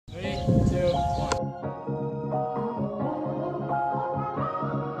2, 1.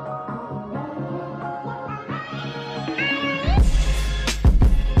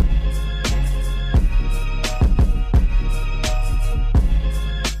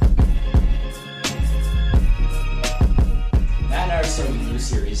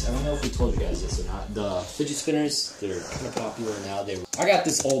 Series. I don't know if we told you guys this or not. The fidget spinners, they're kind of popular now. I got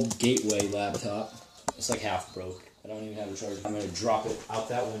this old Gateway laptop. It's like half broke. I don't even have a charger. I'm gonna drop it out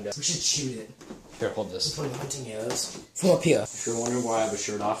that window. We should shoot it. Here, hold this. Put hunting arrows from up here. If you're wondering why I have a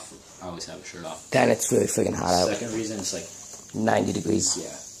shirt off, I always have a shirt off. Then it's really friggin' hot out. Second reason, it's like 90 degrees.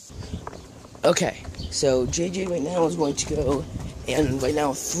 Yeah. Okay, so JJ right now is going to go and right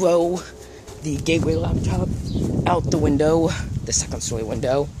now throw the Gateway laptop out the window, the second story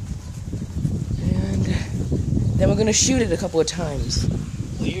window, and then we're gonna shoot it a couple of times.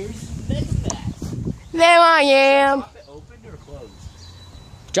 Where's that? There I am. Drop it open or closed?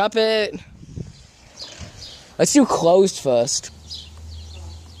 Drop it. Let's do closed first.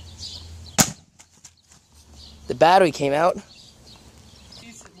 The battery came out. Would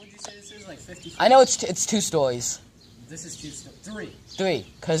you say this is like 50 feet? I know it's 2 stories. This is 3. 3,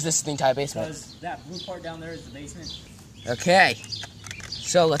 because this is the entire basement. Because that blue part down there is the basement. Okay,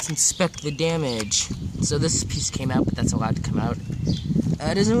 so let's inspect the damage. So this piece came out, but that's allowed to come out.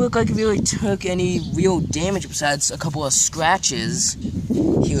 It doesn't look like it really took any real damage besides a couple of scratches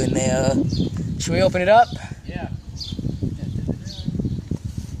here and there. Should we open it up? Yeah.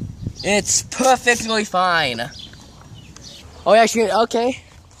 It's perfectly fine. Oh, actually, okay.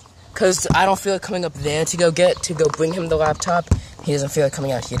 Because I don't feel like coming up there to go bring him the laptop. He doesn't feel like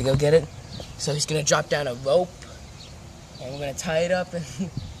coming out here to go get it. So he's going to drop down a rope. And we're going to tie it up and...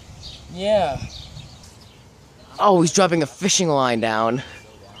 yeah. Oh, he's dropping a fishing line down.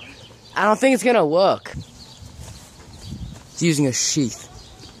 I don't think it's going to work. He's using a sheath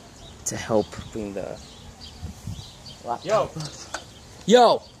to help bring the laptop up.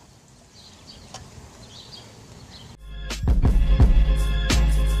 Yo!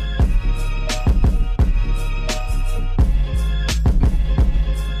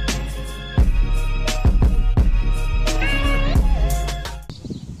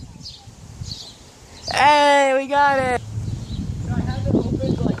 Hey, we got it! Should I have it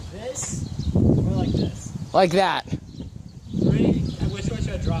opened like this? Or like this? Like that. 3, which way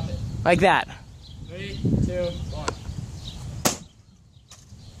should I drop it? Like that. 3, 2, 1.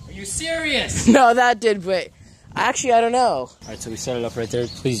 Are you serious? No, that did great. Actually, I don't know. Alright, so we set it up right there.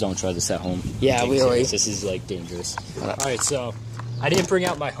 Please don't try this at home. Yeah, really. This is like dangerous. Alright, so I didn't bring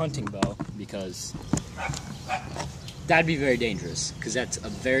out my hunting bow because that'd be very dangerous. Because that's a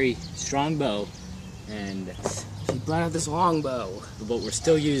very strong bow. And He brought out this longbow. but we're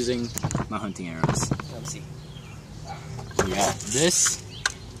still using my hunting arrows. Let me see. We have this,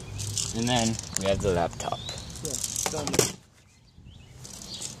 and then we have the laptop. Yeah, done.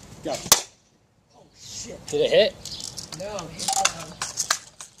 Go. Oh, shit. Did it hit? No, it hit the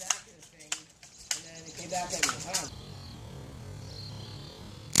back of the thing, and then it came back at me.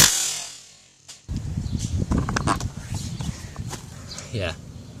 Yeah.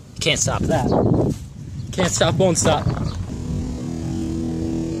 Can't stop that. Can't stop, won't stop.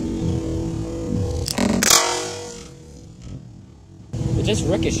 It just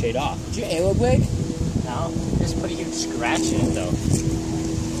ricocheted off. Did your arrow break? No, just put a huge scratch in it though.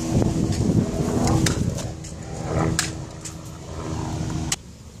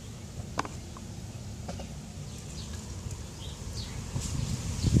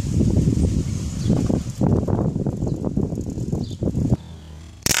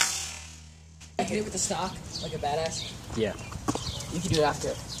 Hit it with the stock, like a badass. Yeah. You can do it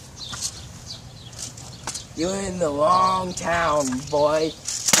after. You're in the wrong town, boy.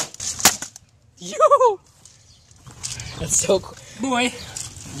 You! That's so cool. Boy,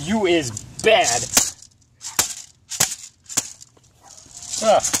 you is bad.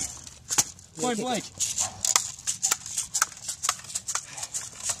 Point blank.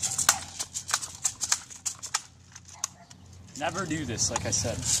 Never do this, like I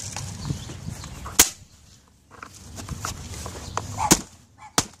said.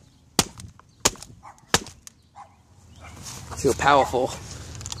 Feel powerful.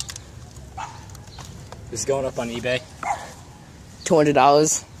 This is going up on eBay.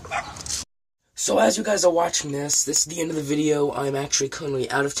 $200. So as you guys are watching this is the end of the video. I'm actually currently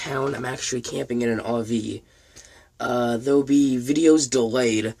out of town. I'm actually camping in an RV. There'll be videos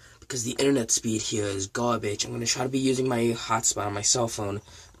delayed because the internet speed here is garbage. I'm going to try to be using my hotspot on my cell phone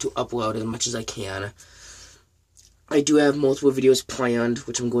to upload as much as I can. I do have multiple videos planned,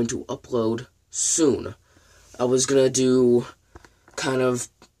 which I'm going to upload soon. I was going to do kind of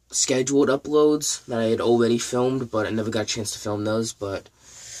scheduled uploads that I had already filmed, but I never got a chance to film those. But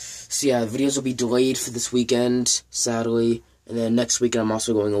so yeah, the videos will be delayed for this weekend, sadly, and then next weekend I'm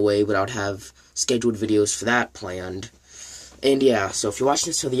also going away, but I would have scheduled videos for that planned. And yeah, so if you're watching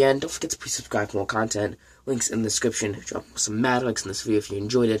this till the end, don't forget to please subscribe for more content. Links in the description. Drop some mad likes in this video if you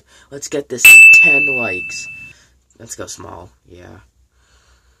enjoyed it. Let's get this to 10 likes. Let's go small, yeah.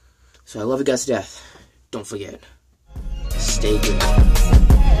 So I love you guys to death. Don't forget, stay good.